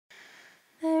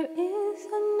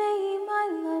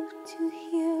to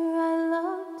hear, I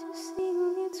love to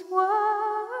sing its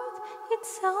worth. It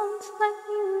sounds like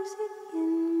music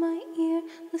in my ear,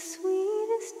 the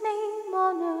sweetest name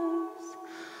on earth.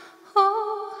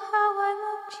 Oh, how I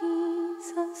love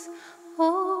Jesus.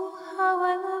 Oh, how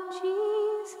I love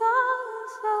Jesus.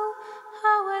 Oh,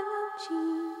 how I love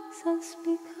Jesus,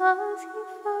 because he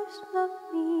first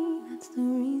loved me. That's the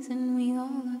reason we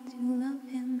all ought to love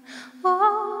him.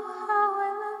 Oh, how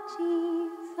I love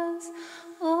Jesus.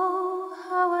 Oh,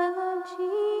 how I love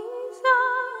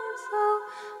Jesus. Oh,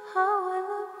 how I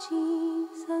love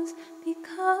Jesus,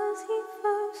 because he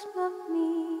first loved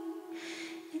me.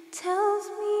 It tells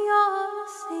me of a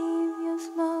Savior's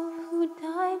love who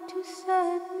died to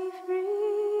set me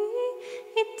free.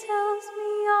 It tells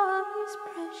me of his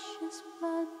precious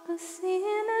blood, the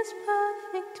sinner's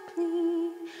perfect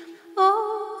plea.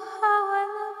 Oh, how I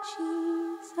love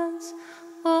Jesus.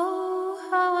 Oh,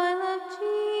 how I love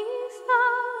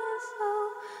Jesus.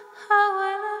 Oh, how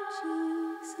I love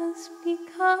Jesus,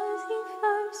 because he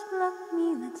first loved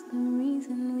me. That's the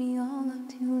reason we all ought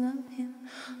to love him.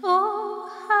 Oh,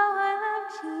 how I love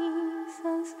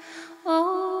Jesus.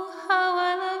 Oh, how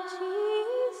I love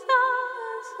Jesus.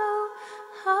 Oh,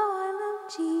 how I love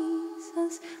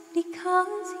Jesus,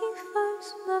 because he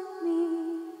first loved me.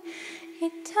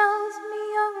 It tells me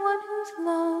of one whose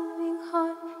loving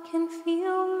heart can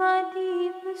feel my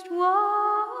deepest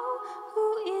woe, who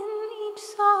in each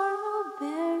sorrow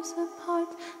bears a part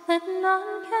that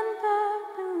none can bear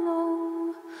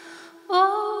below.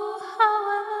 Oh, how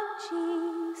I love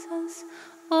Jesus.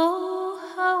 Oh,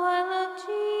 how I love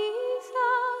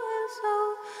Jesus.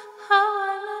 Oh, how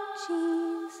I love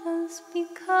Jesus,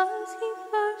 because he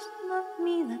first loved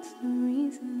me. That's the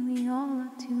reason we all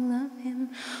ought to love him.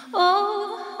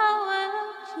 Oh, how I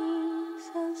love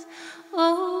Jesus.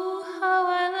 Oh, how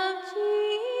I love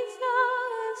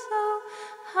Jesus. Oh,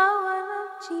 how I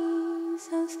love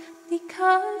Jesus,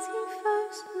 because he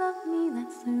first loved me.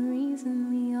 That's the reason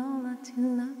we all ought to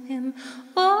love him.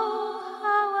 Oh,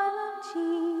 how I love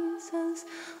Jesus.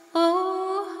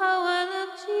 Oh, how I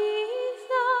love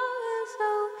Jesus.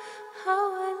 Oh, how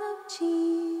I love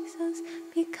Jesus,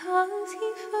 because he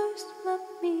first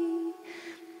loved me.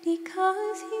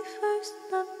 Because he first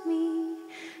loved me.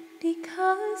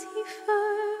 Because he first